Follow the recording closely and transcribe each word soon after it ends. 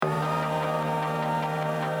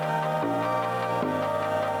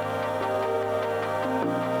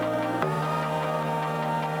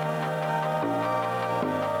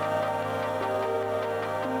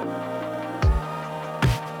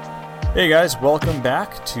Hey guys, welcome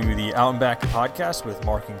back to the Out and Back podcast with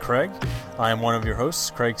Mark and Craig. I am one of your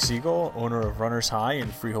hosts, Craig Siegel, owner of Runners High in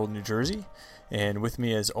Freehold, New Jersey. And with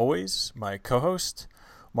me as always, my co-host,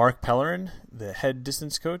 Mark Pellerin, the head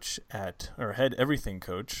distance coach head everything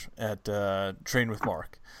coach at Train with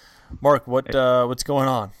Mark. Mark, what's going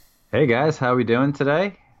on? Hey guys, how we doing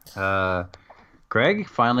today? Greg,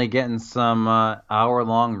 finally getting some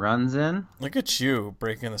hour-long runs in. Look at you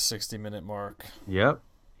breaking the 60-minute mark. Yep.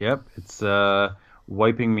 It's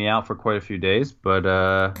wiping me out for quite a few days, but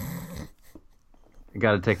I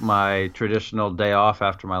got to take my traditional day off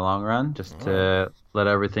after my long run just to let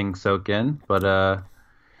everything soak in. But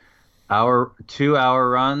 2-hour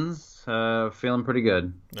runs, feeling pretty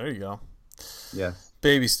good. There you go. Yes.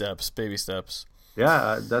 Baby steps.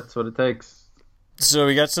 Yeah, that's what it takes. So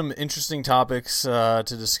we got some interesting topics to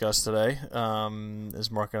discuss today. As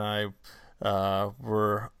Mark and I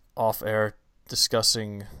were off air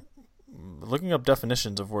looking up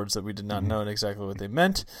definitions of words that we did not know exactly what they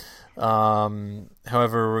meant.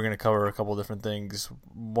 However, we're going to cover a couple different things.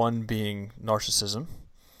 One being narcissism,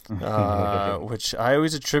 which I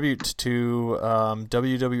always attribute to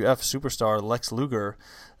WWF superstar Lex Luger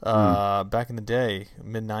back in the day,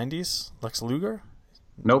 mid-90s. Lex Luger?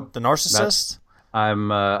 Nope. The narcissist? I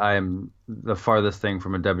am the farthest thing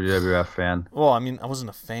from a WWF fan. Well, I mean, I wasn't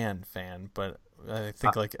a fan, but I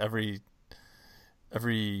think like every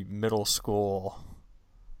middle school.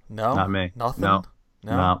 No, not me. Nothing.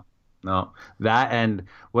 No. That and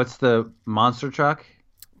what's the monster truck?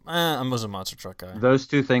 I was a monster truck guy. Those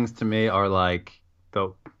two things to me are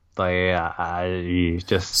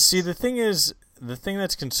just see. The thing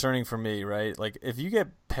that's concerning for me, right? Like if you get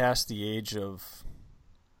past the age of,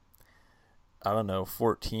 I don't know,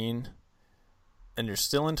 14, and you're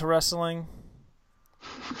still into wrestling,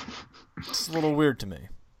 it's a little weird to me.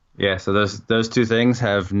 Yeah, so those two things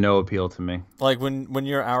have no appeal to me. Like when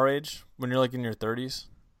you're our age, when you're like in your 30s,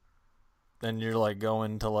 and you're like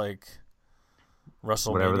going to like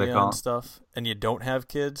WrestleMania and stuff, and you don't have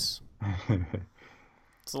kids,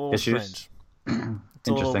 it's a little strange.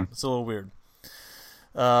 Interesting. It's a little weird.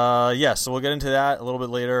 Yeah, so we'll get into that a little bit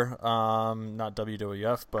later. Not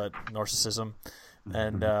WWF, but narcissism.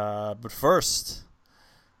 And but first,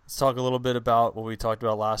 let's talk a little bit about what we talked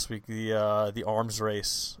about last week, the arms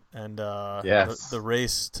race and the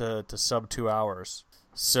race to sub 2 hours.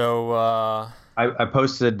 So I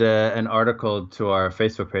posted an article to our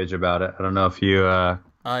Facebook page about it. I don't know if you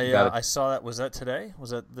I saw that. Was that today? Was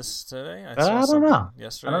that this today? I don't know.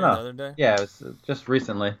 Yesterday, I don't know. The other day? Yeah, it was just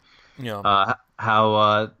recently. Yeah.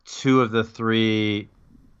 How two of the three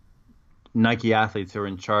Nike athletes who are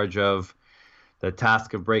in charge of the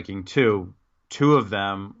task of breaking two of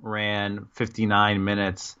them ran 59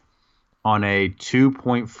 minutes on a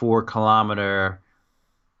 2.4 kilometer,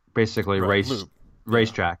 basically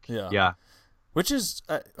racetrack. Yeah. Which is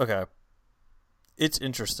okay. It's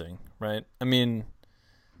interesting, right? I mean,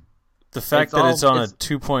 the fact that it's on a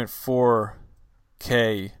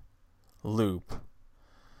 2.4K loop.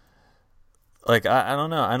 Like I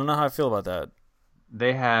don't know. I don't know how I feel about that.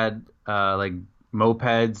 They had like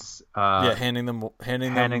mopeds. Handing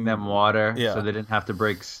them water, yeah. So they didn't have to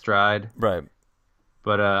break stride. Right.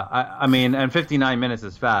 But I mean, and 59 minutes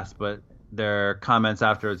is fast. But their comments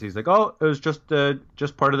afterwards, he's like, "Oh, it was just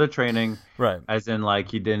part of the training." Right. As in,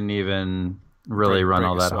 like he didn't even really run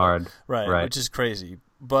all that hard. Right. Which is crazy.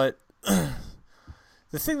 But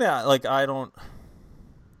the thing that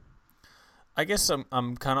I guess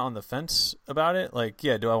I'm kind of on the fence about it. Like,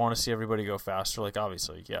 yeah, do I want to see everybody go faster? Like,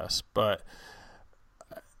 obviously, yes, but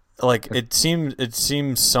like it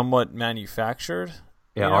seems somewhat manufactured.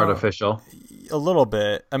 Yeah, artificial. A little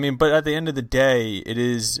bit. I mean, but at the end of the day, it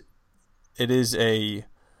is a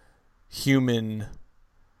human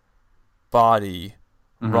body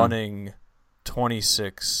running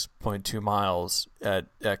 26.2 miles at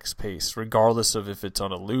X pace, regardless of if it's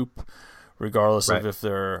on a loop. Regardless of if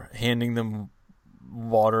they're handing them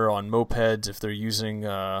water on mopeds, if they're using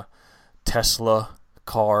a Tesla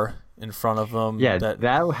car in front of them. Yeah,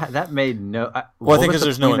 that made no. I think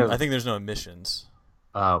there's no emissions.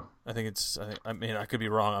 Oh, I mean, I could be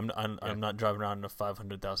wrong. I'm not driving around in a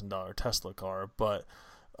 $500,000 Tesla car, but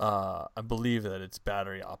I believe that it's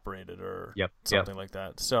battery operated or something like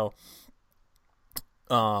that. So,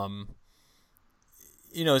 so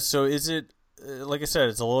is it? Like I said,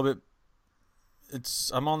 it's a little bit.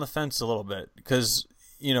 I'm on the fence a little bit because,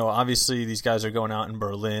 obviously these guys are going out in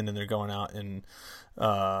Berlin and they're going out in,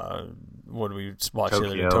 what do we watch the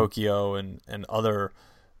other day? Tokyo and other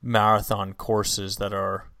marathon courses that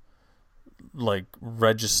are like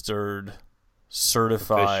registered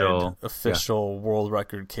certified official world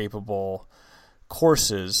record capable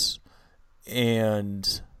courses,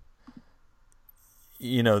 and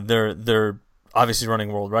they're obviously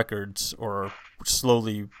running world records or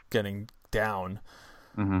slowly getting down.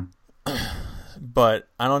 Mm-hmm. But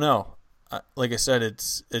I don't know. Like I said,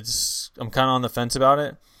 I'm kind of on the fence about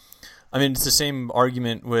it. I mean, it's the same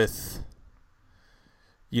argument with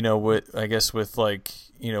like,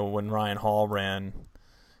 when Ryan Hall ran,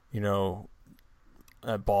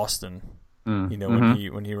 at Boston,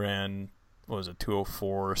 mm-hmm. when he ran, what was it,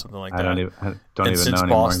 204 or something like that. I don't even know since anymore.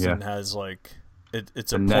 Boston has like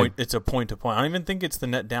it's a point to point. I don't even think it's the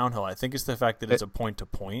net downhill. I think it's the fact that it's a point to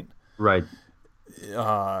point. Right.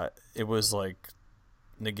 It was like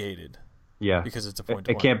negated. Yeah. Because it's a point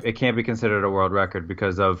to point. It can't be considered a world record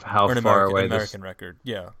because of how or far away American record.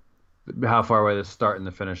 Yeah. How far away the start and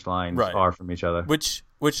the finish lines are from each other. Which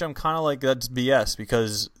I'm kind of like, that's BS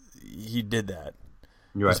because he did that.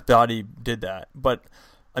 You're right. His body did that. But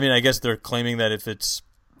I mean, I guess they're claiming that if it's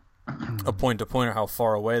a point to point or how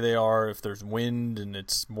far away they are, if there's wind and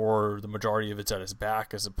it's more, the majority of it's at his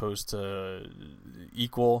back as opposed to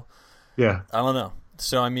equal. Yeah. I don't know.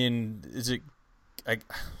 So I mean,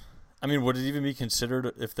 would it even be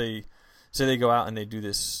considered if they say they go out and they do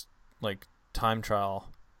this like time trial,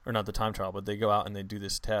 or not the time trial, but they go out and they do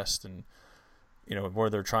this test and where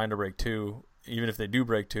they're trying to break 2, even if they do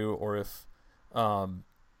break 2, or if they run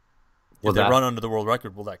under the world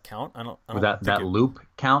record, will that count? I don't would that loop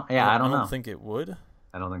count? Yeah, I don't know. I don't think it would.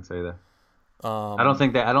 I don't think so either. I don't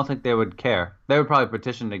think they would care. They would probably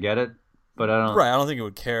petition to get it, but I don't. Right, I don't think it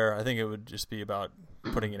would care. I think it would just be about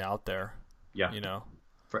putting it out there. Yeah.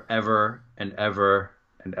 Forever and ever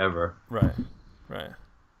and ever. Right.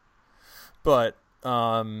 But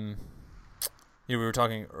we were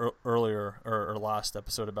talking earlier or last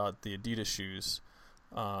episode about the Adidas shoes,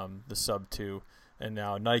 the Sub 2, and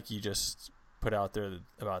now Nike just put out there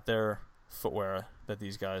about their footwear that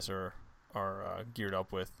these guys are geared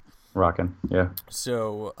up with. Rocking, yeah.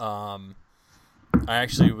 So I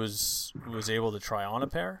actually was able to try on a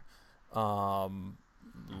pair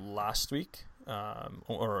last week,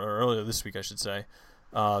 or earlier this week, I should say.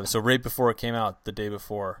 So right before it came out, the day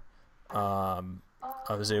before, I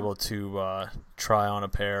was able to try on a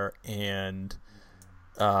pair, and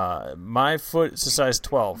my foot is a size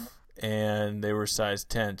 12, and they were size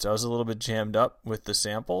 10, so I was a little bit jammed up with the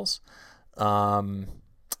samples.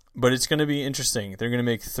 But it's going to be interesting. They're going to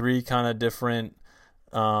make 3 kind of different,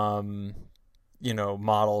 models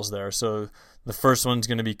there. So the first one's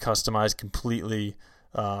going to be customized completely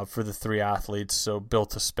for the 3 athletes, so built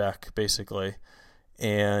to spec, basically.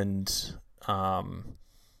 And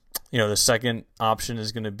the second option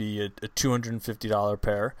is going to be a $250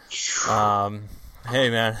 pair.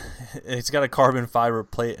 Hey man, it's got a carbon fiber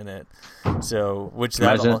plate in it, so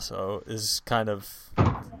that also is kind of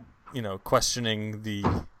questioning the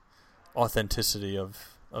authenticity of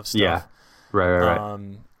stuff. Yeah, right.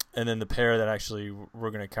 And then the pair that actually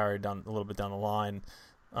we're going to carry down a little bit down the line,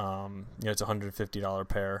 it's a $150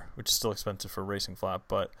 pair, which is still expensive for racing flat,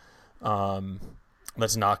 but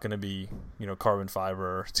that's not going to be carbon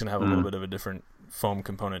fiber. It's going to have a little bit of a different foam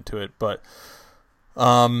component to it, but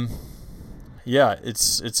yeah,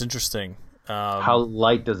 it's interesting. How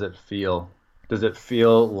light does it feel? Does it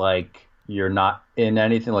feel like you're not in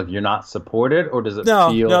anything, like you're not supported, or does it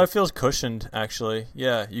feel... No, it feels cushioned, actually.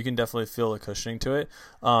 Yeah, you can definitely feel the cushioning to it.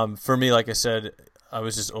 For me, like I said, I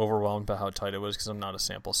was just overwhelmed by how tight it was because I'm not a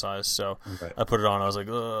sample size. So I put it on. I was like,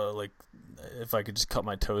 ugh, like if I could just cut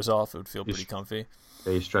my toes off, it would feel pretty comfy.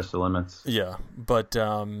 Yeah, you stretch the limits. Yeah, but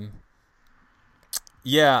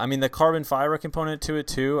yeah, I mean the carbon fiber component to it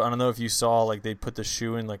too. I don't know if you saw, like they put the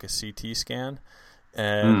shoe in like a CT scan,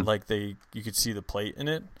 and like you could see the plate in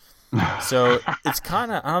it. So it's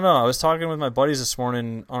kind of, I don't know. I was talking with my buddies this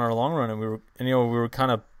morning on our long run, and we were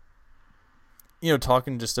kind of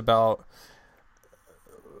talking just about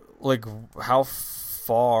like how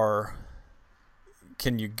far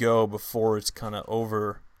can you go before it's kind of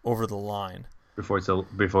over the line. Before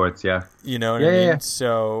it's yeah. You know what I mean? Yeah.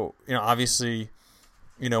 So obviously,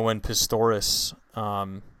 when Pistorius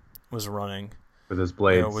was running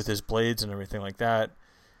with his blades and everything like that,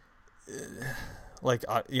 like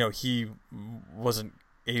he wasn't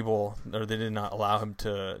able, or they did not allow him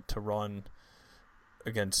to run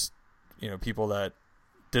against people that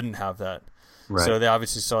didn't have that. Right. So they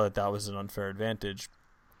obviously saw that was an unfair advantage.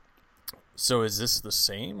 So is this the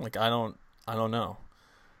same? Like I don't know.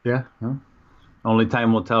 Yeah. Only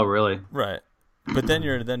time will tell, really. Right. But then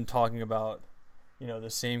you're talking about the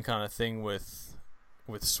same kind of thing with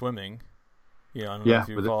swimming. I don't know if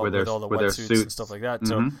you follow with all the wetsuits and stuff like that.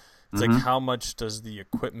 Mm-hmm. So it's like how much does the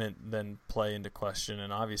equipment then play into question?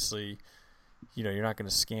 And obviously, you're not going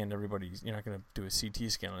to scan everybody's. You're not going to do a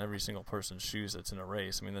CT scan on every single person's shoes that's in a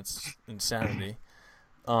race. I mean, that's insanity.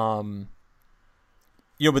 But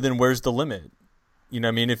then where's the limit? You know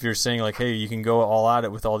what I mean? If you're saying like, hey, you can go all at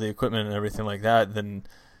it with all the equipment and everything like that, then,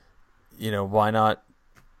 why not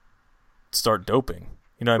start doping?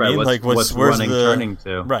 You know what I mean? What's where's running the turning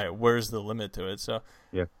to? Right? Where's the limit to it? So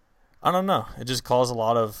yeah, I don't know. It just caused a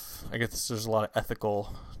lot of. I guess there's a lot of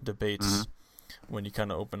ethical debates when you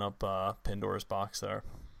kind of open up Pandora's box there.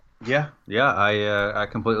 Yeah, I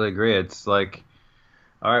completely agree. It's like,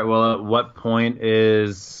 all right, well, at what point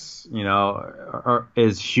is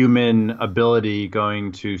is human ability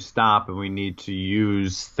going to stop, and we need to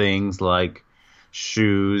use things like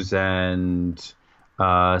shoes and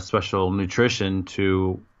special nutrition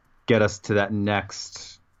to get us to that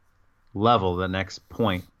next level, the next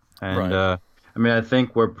point. And right. I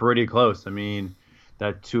think we're pretty close. I mean,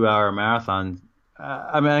 that 2-hour marathon.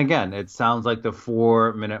 Again, it sounds like the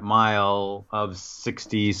 4-minute mile of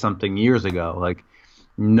 60 something years ago. Like,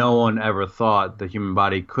 no one ever thought the human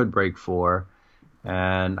body could break 4.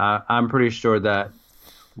 And I'm pretty sure that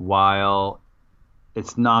while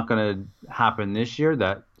it's not going to happen this year,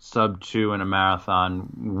 that sub 2 in a marathon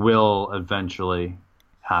will eventually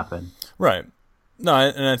happen. Right. No,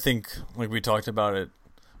 and I think, like we talked about it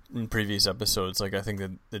in previous episodes, like I think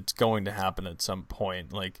that it's going to happen at some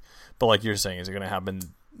point. But like you're saying, is it going to happen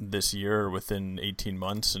this year or within 18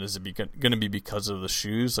 months? And is it going to be because of the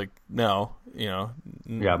shoes? Like, no, Yeah,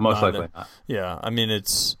 most likely not. Yeah, I mean,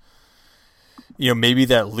 it's, maybe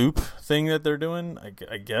that loop thing that they're doing,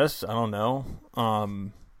 I guess. I don't know. I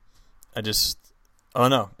don't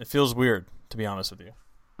know. It feels weird, to be honest with you.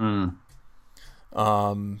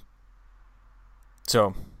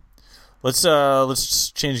 So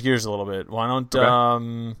let's change gears a little bit. Why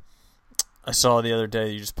don't I saw the other day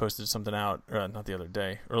you just posted something out, not the other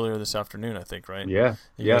day, earlier this afternoon, I think, right? Yeah.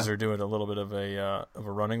 You guys are doing a little bit of a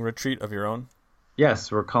running retreat of your own.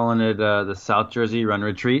 Yes, we're calling it the South Jersey Run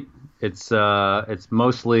Retreat. It's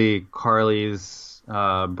mostly Carly's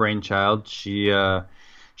brainchild.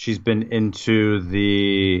 She's been into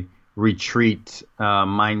the retreat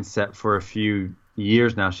mindset for a few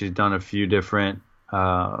years now. She's done a few different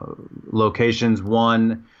locations,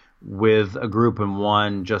 one with a group and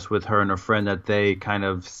one just with her and a friend, that they kind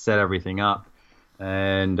of set everything up.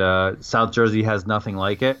 And South Jersey has nothing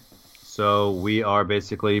like it. So we are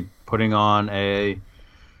basically putting on a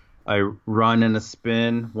run and a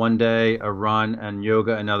spin one day, a run and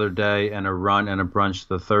yoga another day, and a run and a brunch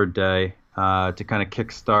the third day to kind of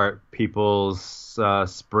kickstart people's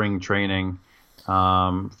spring training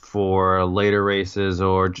for later races,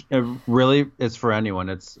 or really it's for anyone.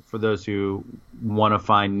 It's for those who want to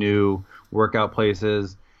find new workout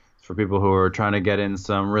places. It's for people who are trying to get in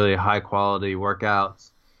some really high quality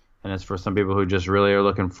workouts, and it's for some people who just really are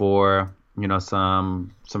looking for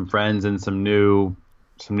some friends and some new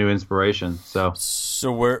inspiration. So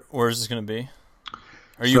where is this going to be?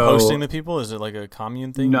 Are you hosting the people? Is it like a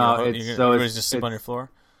commune thing? No, everybody's just sleep on your floor.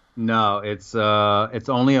 No, it's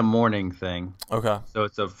only a morning thing. Okay. So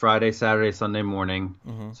it's a Friday, Saturday, Sunday morning.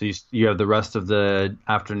 So you have the rest of the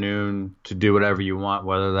afternoon to do whatever you want,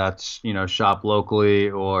 whether that's shop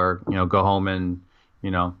locally or go home and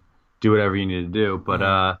do whatever you need to do.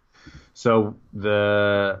 But so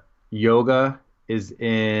the yoga is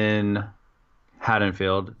in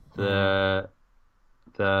Haddonfield. The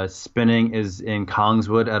spinning is in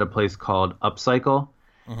Collingswood at a place called Upcycle.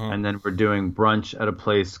 And then we're doing brunch at a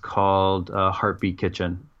place called Heartbeat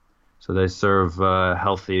Kitchen. So they serve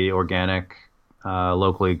healthy, organic,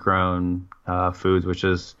 locally grown foods, which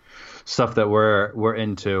is stuff that we're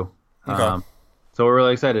into. Okay. So we're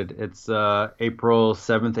really excited. It's April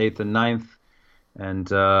 7th, 8th, and 9th, and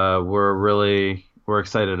we're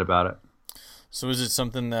excited about it. So is it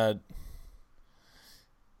something that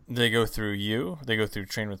they go through you? They go through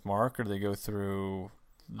Train with Mark, or they go through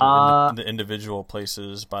the individual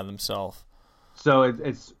places by themselves? So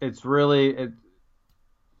it's really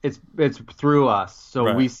it's through us. So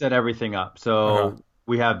right. We set everything up. So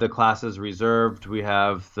we have the classes reserved. We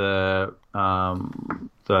have the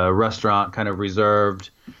restaurant kind of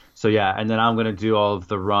reserved. So yeah, and then I'm going to do all of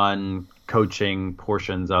the run coaching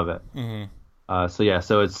portions of it.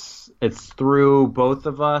 So it's through both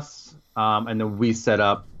of us, and then we set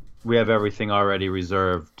up. We have everything already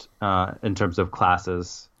reserved in terms of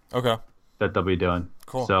classes. Okay. That they'll be doing.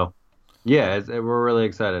 Cool. So, yeah, we're really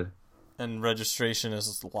excited. And registration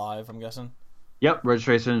is live, I'm guessing? Yep,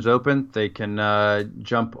 registration is open. They can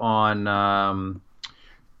jump on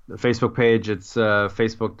the Facebook page. It's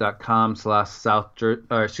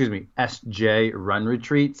facebook.com/SJ Run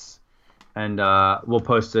Retreats, and we'll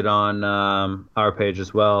post it on our page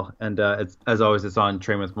as well. And it's, as always, it's on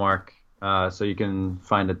Train with Mark, so you can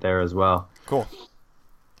find it there as well. Cool.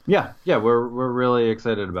 Yeah, we're really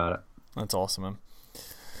excited about it. That's awesome, man.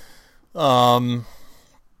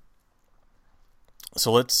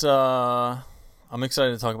 So let's. I'm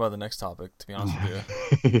excited to talk about the next topic. To be honest with you,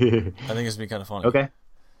 I think it's gonna be kind of funny.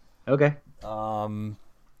 Okay.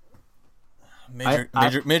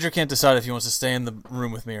 Major can't decide if he wants to stay in the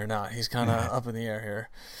room with me or not. He's kind of up in the air here.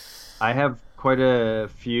 I have quite a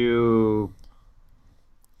few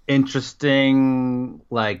interesting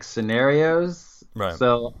scenarios, right?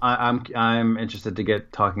 So I'm interested to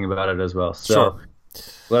get talking about it as well. So sure.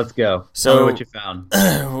 Let's go. So, tell me what you found.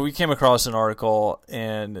 We came across an article,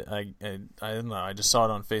 and I don't know. I just saw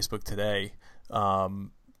it on Facebook today.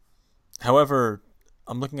 However,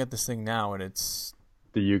 I'm looking at this thing now, and it's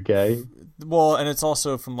the UK. Well, and it's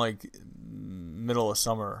also from middle of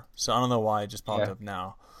summer, so I don't know why it just popped up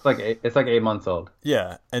now. It's like 8 months old.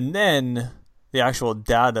 Yeah, and then the actual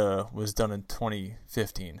data was done in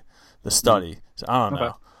 2015, the study. So I don't know.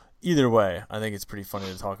 Okay. Either way, I think it's pretty funny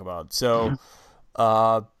to talk about. So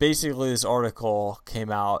basically this article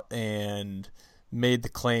came out and made the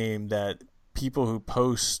claim that people who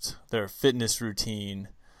post their fitness routine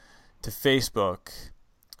to Facebook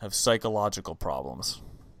have psychological problems.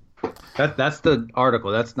 That's the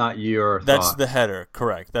article. That's not your thought. That's the header,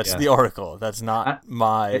 correct. That's the article. That's not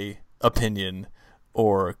my opinion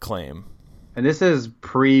or claim. And this is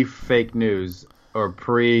pre-fake news or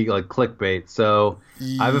clickbait. So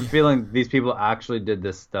I have a feeling these people actually did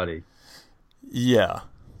this study. Yeah.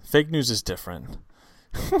 Fake news is different.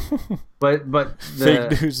 But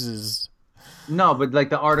fake news is no, but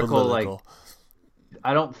the article political.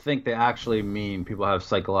 I don't think they actually mean people have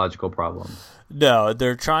psychological problems. No,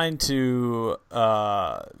 they're trying to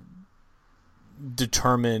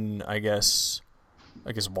determine, I guess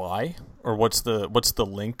why, or what's the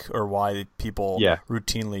link, or why people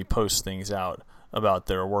routinely post things out about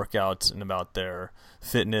their workouts and about their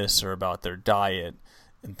fitness or about their diet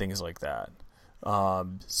and things like that.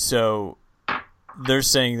 So they're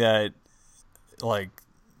saying that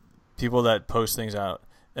people that post things out,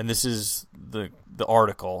 and this is the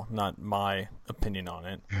article, not my opinion on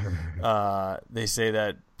it. They say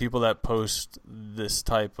that people that post this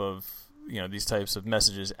type of these types of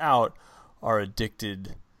messages out are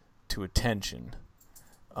addicted to attention.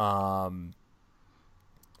 So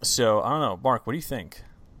I don't know, Mark, what do you think?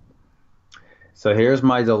 So here's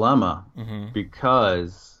my dilemma, mm-hmm.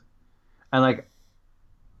 because, and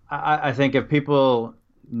I think if people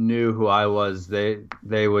knew who I was, they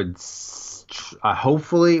would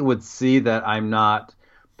hopefully would see that I'm not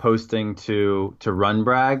posting to run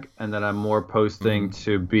brag, and that I'm more posting mm-hmm.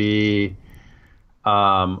 to be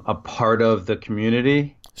a part of the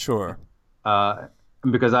community. Sure.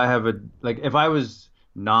 Because I have if I was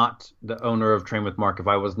not the owner of Train with Mark, if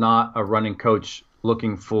I was not a running coach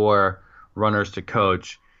looking for runners to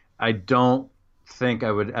coach, I don't think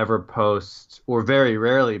I would ever post, or very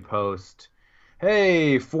rarely post,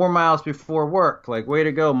 hey, 4 miles before work, way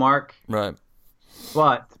to go, Mark. Right.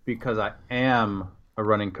 But because I am a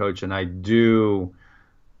running coach and I do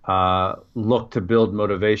look to build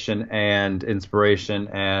motivation and inspiration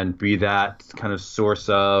and be that kind of source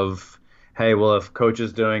of, hey, well, if coach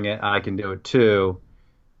is doing it, I can do it too.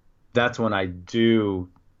 That's when I do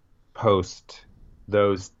post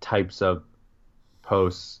those types of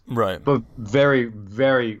posts. Right. But very,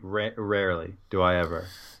 very rarely do I ever.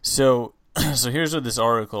 So here's what this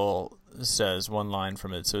article says, one line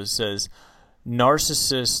from it. So it says,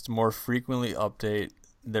 narcissists more frequently update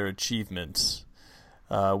their achievements,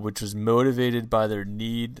 which was motivated by their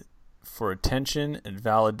need for attention and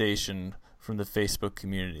validation from the Facebook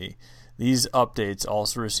community. These updates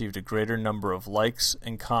also received a greater number of likes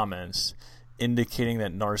and comments, indicating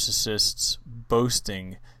that narcissists'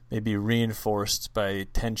 boasting may be reinforced by the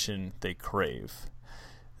attention they crave.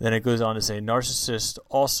 Then it goes on to say, narcissists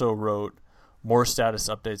also wrote more status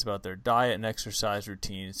updates about their diet and exercise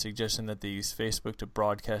routines, suggesting that they use Facebook to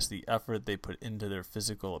broadcast the effort they put into their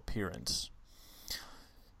physical appearance.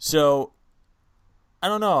 So, I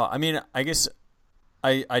don't know. I mean, I guess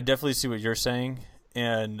I definitely see what you're saying,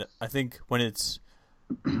 and I think when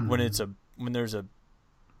there's a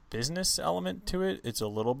business element to it, it's a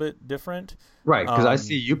little bit different. Right, because I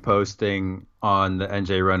see you posting on the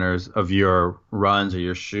NJ Runners of your runs or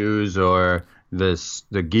your shoes or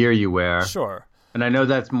the gear you wear. Sure. And I know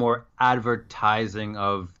that's more advertising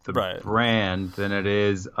of the brand than it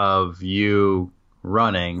is of you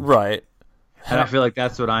running. Right. And I feel like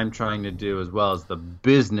that's what I'm trying to do as well as the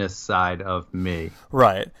business side of me.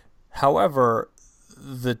 Right. However,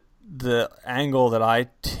 the angle that I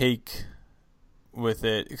take with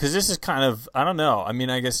it, because this is kind of, I don't know. I mean,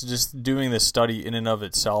 I guess just doing this study in and of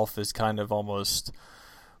itself is kind of almost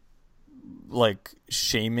like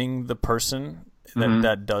shaming the person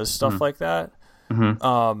that does stuff like that.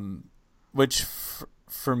 Which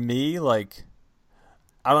for me, like,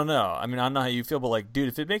 I don't know. I mean, I don't know how you feel, but like, dude,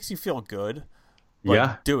 if it makes you feel good,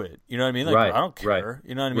 like, do it. You know what I mean? Like, I don't care.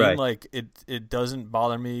 You know what I mean? Like, it doesn't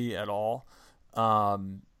bother me at all.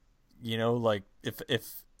 You know, like, if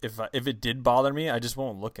it did bother me, I just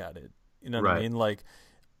won't look at it. You know what I mean? Like,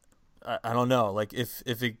 I don't know. Like, if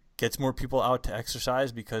it gets more people out to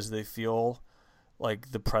exercise because they feel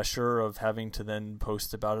like the pressure of having to then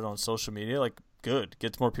post about it on social media, like, good.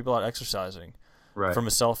 Gets more people out exercising. Right. From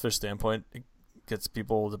a selfish standpoint, it gets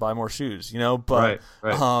people to buy more shoes, you know? But,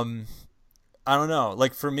 I don't know.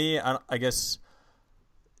 Like, for me, I guess,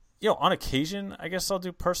 you know, on occasion, I guess I'll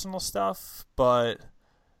do personal stuff, but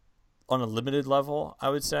on a limited level, I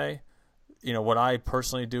would say. You know, what I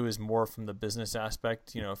personally do is more from the business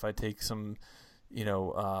aspect. You know, if I take some, you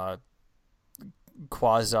know,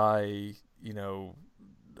 quasi, you know,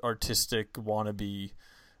 artistic wannabe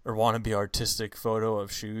artistic photo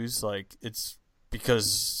of shoes, like, it's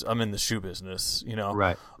because I'm in the shoe business, you know?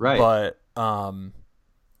 Right. But,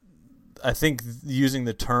 I think using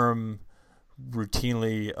the term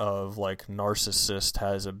routinely of like narcissist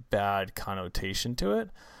has a bad connotation to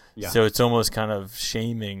it. Yeah. So it's almost kind of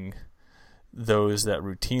shaming those that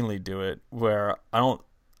routinely do it, where I don't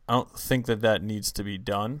think that needs to be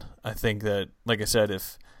done. I think that, like I said,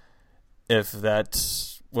 if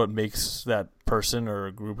that's what makes that person or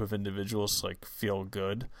a group of individuals like feel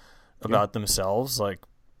good about themselves, like,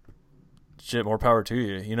 shit, more power to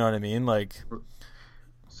you. You know what I mean? Like,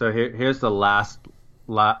 so here's the last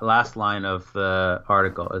line of the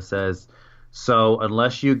article. It says, so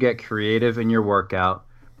unless you get creative in your workout,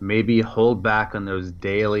 maybe hold back on those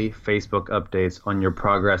daily Facebook updates on your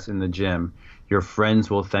progress in the gym. Your friends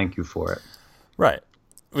will thank you for it. Right.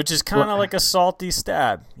 Which is kind of like a salty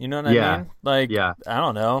stab. You know what I mean? Like, I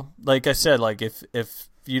don't know. Like I said, like, if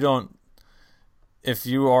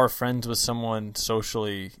you are friends with someone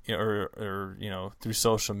socially or you know, through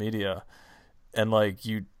social media, and like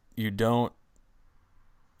you don't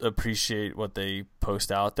appreciate what they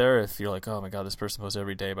post out there, if you're like, oh my god, this person posts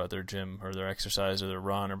every day about their gym or their exercise or their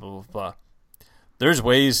run or blah blah blah, there's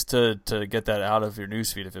ways to get that out of your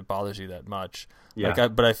newsfeed if it bothers you that much.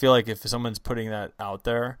 But I feel like if someone's putting that out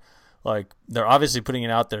there, like, they're obviously putting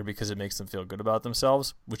it out there because it makes them feel good about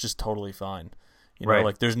themselves, which is totally fine. You know,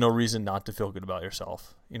 like, there's no reason not to feel good about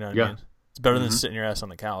yourself. You know what I mean? It's better than sitting your ass on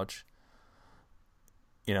the couch.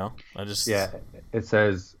 You know, it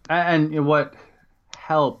says, and what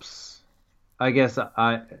helps, I guess,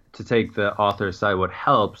 to take the author's side, what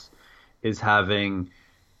helps is having,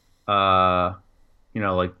 you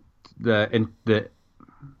know, like the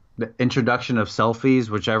introduction of selfies,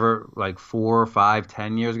 whichever, like 4 or 5,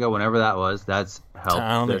 10 years ago, whenever that was, that's helped.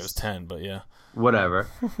 I don't think it was 10, but yeah. Whatever.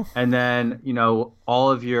 And then, you know,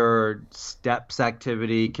 all of your steps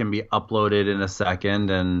activity can be uploaded in a second,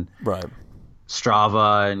 and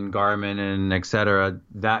Strava and Garmin and etc.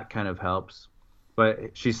 That kind of helps.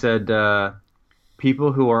 But she said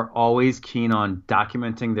people who are always keen on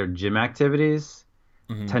documenting their gym activities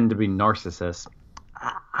tend to be narcissists.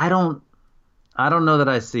 I don't know that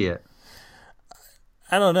I see it.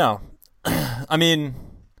 I don't know. I mean,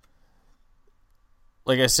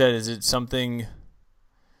 like I said, is it something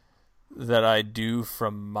that I do for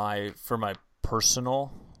my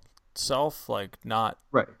personal self, like, not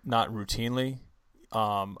routinely?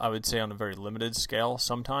 I would say on a very limited scale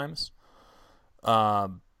sometimes. But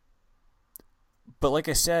like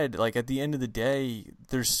I said, like, at the end of the day,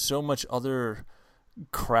 there's so much other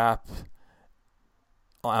crap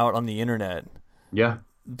out on the internet. Yeah.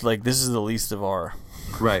 Like, this is the least of our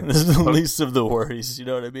this is the least of the worries, you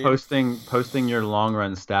know what I mean? Posting your long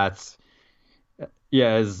run stats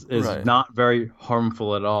is not very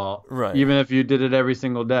harmful at all. Right. Even if you did it every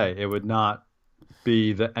single day, it would not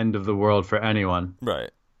be the end of the world for anyone.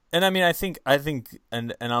 Right. And I mean, I think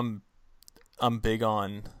and I'm big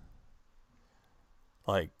on,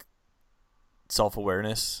 like,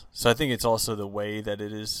 self-awareness. So I think it's also the way that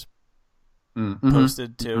it is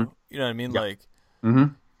posted too. You know what I mean? Like,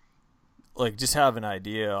 like, just have an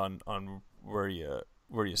idea on where you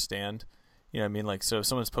stand. You know what I mean? Like, so if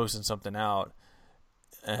someone's posting something out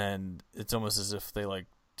and it's almost as if they, like,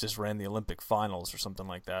 just ran the Olympic finals or something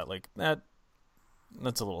like that, like,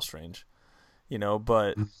 that's a little strange.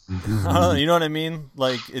 but I don't know, you know what I mean?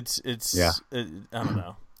 Like Yeah. I don't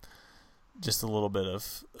know. Just a little bit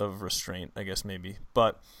of restraint, I guess, maybe.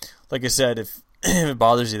 But like I said, if it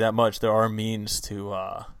bothers you that much, there are means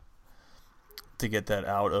to get that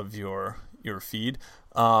out of your feed.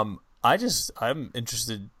 I'm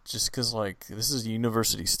interested just because, like, this is a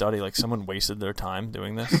university study. Like, someone wasted their time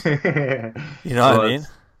doing this. You know what I mean? It's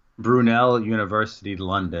Brunel University,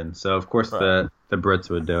 London. So of course Right. the Brits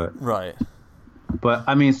would do it. Right. But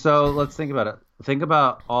I mean, so let's think about it. Think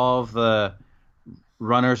about all of the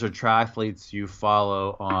runners or triathletes you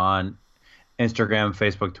follow on Instagram,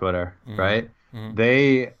 Facebook, Twitter, right? Mm-hmm.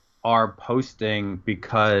 They are posting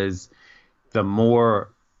because the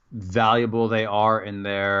more valuable they are in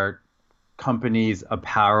their company's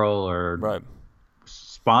apparel or Right.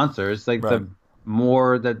 sponsors, like Right. the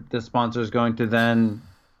more that the sponsor is going to then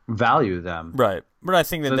value them. Right. But I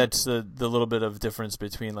think that So- that's the little bit of difference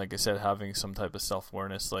between, like I said, having some type of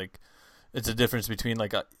self-awareness. Like, it's a difference between,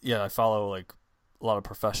 like, I follow, like, a lot of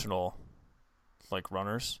professional, like,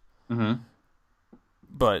 runners. hmm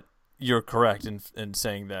But you're correct in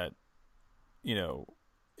saying that,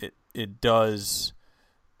 it does.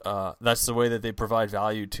 That's the way that they provide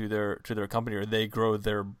value to their company, or they grow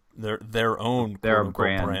their own Their quote-unquote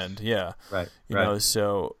brand. Yeah, Right. you right. know.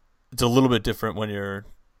 So it's a little bit different when you're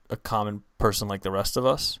a common person like the rest of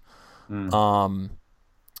us. Mm.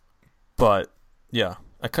 But yeah,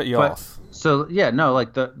 I cut you But- off. So yeah, no,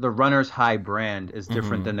 like the Runner's High brand is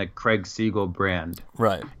different Mhm. than the Craig Siegel brand.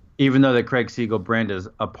 Right. Even though the Craig Siegel brand is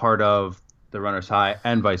a part of the Runner's High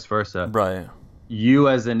and vice versa, Right. you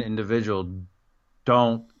as an individual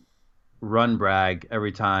don't run brag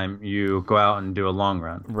every time you go out and do a long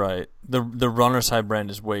run. Right. The Runner's High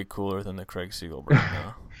brand is way cooler than the Craig Siegel brand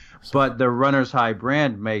now. But the Runner's High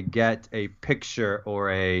brand may get a picture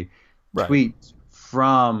or a Right. tweet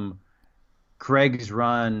from Craig's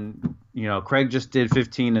run. Craig just did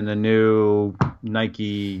 15 in the new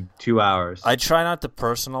Nike 2 hours. I try not to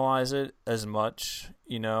personalize it as much,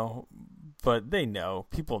 but they know.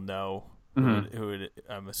 People know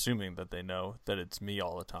I'm assuming that they know that it's me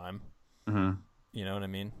all the time. hmm You know what I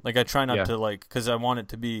mean? Like, I try not Yeah. to, like, because I want it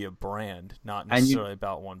to be a brand, not And you- necessarily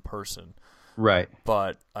about one person. Right.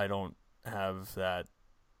 But I don't have that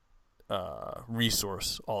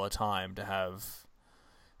resource all the time to have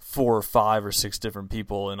 4 or 5 or 6 different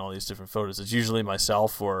people in all these different photos. It's usually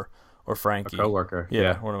myself or A Frankie. coworker.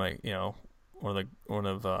 Yeah, one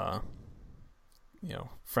of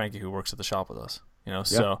Frankie, who works at the shop with us.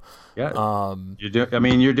 So Yeah.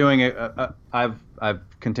 You're doing it. I've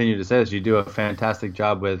continued to say this. You do a fantastic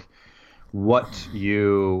job with what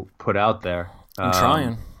you put out there. I'm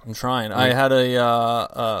trying. I had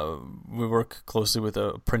we work closely with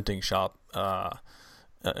a printing shop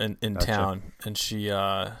in Gotcha. town, and she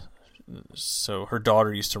so her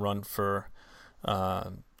daughter used to run for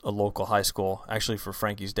a local high school, actually for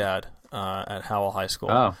Frankie's dad at Howell High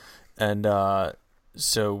School. Oh, And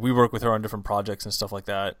so we work with her on different projects and stuff like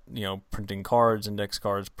that, printing cards, index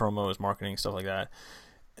cards, promos, marketing, stuff like that.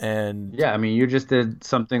 And yeah. I mean, you just did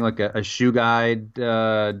something like a shoe guide.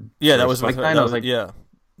 yeah, for that was with Spike her. Line? That I was, was like, yeah,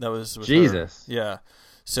 that was with her. Jesus. Yeah.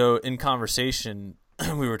 So in conversation,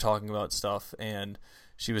 we were talking about stuff, and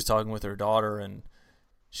she was talking with her daughter, and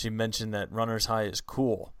she mentioned that Runner's High is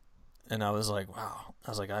cool, and I was like, wow. I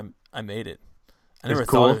was like, I made it. I never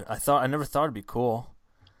cool? thought I never thought it'd be cool.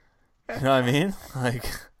 You know what I mean? Like,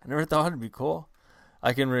 I never thought it'd be cool.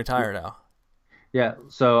 I can retire now. Yeah.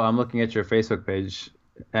 So I'm looking at your Facebook page,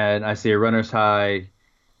 and I see a Runner's High,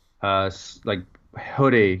 like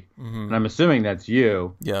hoodie, and I'm assuming that's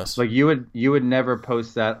you. Yes. Like you would never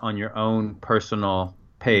post that on your own personal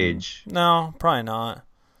page. No, probably not.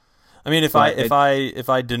 I mean, if But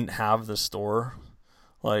I didn't have the store,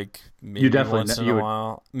 like, maybe definitely once in you a would-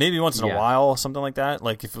 while, maybe once in a Yeah. while, something like that.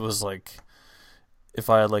 Like, if it was like, if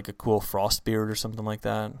I had like a cool frost beard or something like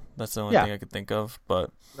that, that's the only Yeah. thing I could think of. But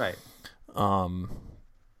Right.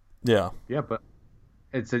 yeah, Yeah, but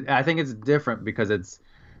I think it's different because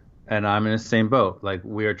and I'm in the same boat. Like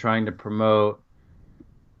we are trying to promote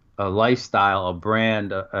a lifestyle, a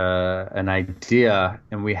brand, an idea,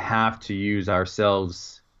 and we have to use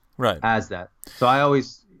ourselves right. as that. So I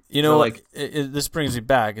always, Like, this brings me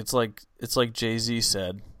back. It's like Jay-Z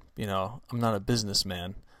said. I'm not a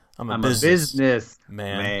businessman. I'm a business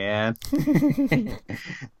man.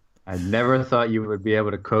 I never thought you would be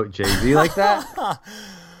able to quote Jay-Z like that.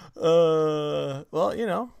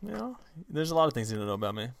 Well, there's a lot of things you don't know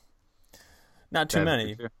about me. Not too That's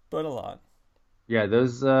many, for sure. but a lot. Yeah,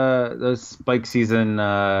 those Spike Season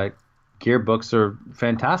gear books are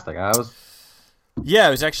fantastic. Yeah,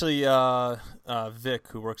 it was actually Vic,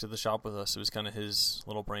 who works at the shop with us. It was kind of his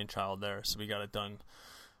little brainchild there, so we got it done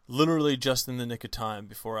literally just in the nick of time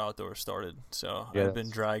before outdoors started. So I've been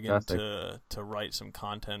dragging to write some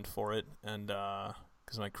content for it, and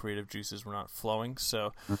because my creative juices were not flowing,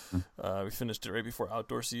 so we finished it right before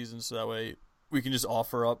outdoor season, so that way we can just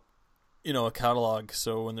offer up, a catalog.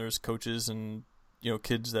 So when there's coaches and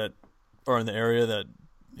kids that are in the area that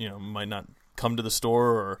might not come to the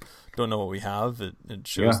store or don't know what we have, it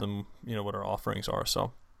shows them what our offerings are.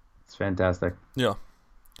 So it's fantastic. Yeah.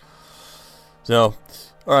 So,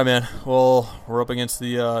 all right, man. Well, we're up against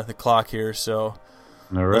the clock here, so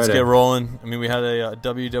let's get rolling. I mean, we had a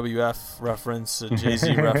WWF reference, a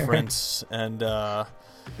Jay-Z reference, and I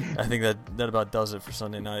think that about does it for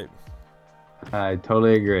Sunday night. I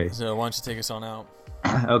totally agree. So why don't you take us on out?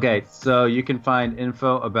 Okay, so you can find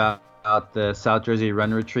info about the South Jersey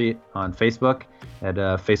Run Retreat on Facebook at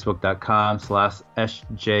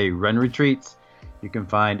facebook.com/SJ Run Retreats. You can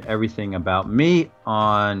find everything about me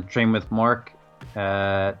on Train with Mark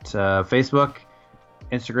at Facebook,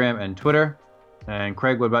 Instagram, and Twitter. And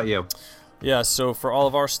Craig, what about you? Yeah, so for all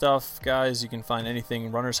of our stuff, guys, you can find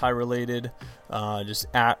anything Runners High related, just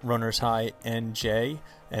at Runners High NJ,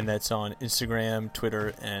 and that's on Instagram,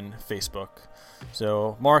 Twitter, and Facebook.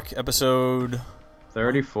 So, Mark, episode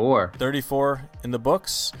 34 in the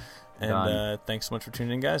books. And thanks so much for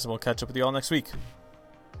tuning in, guys, and we'll catch up with you all next week.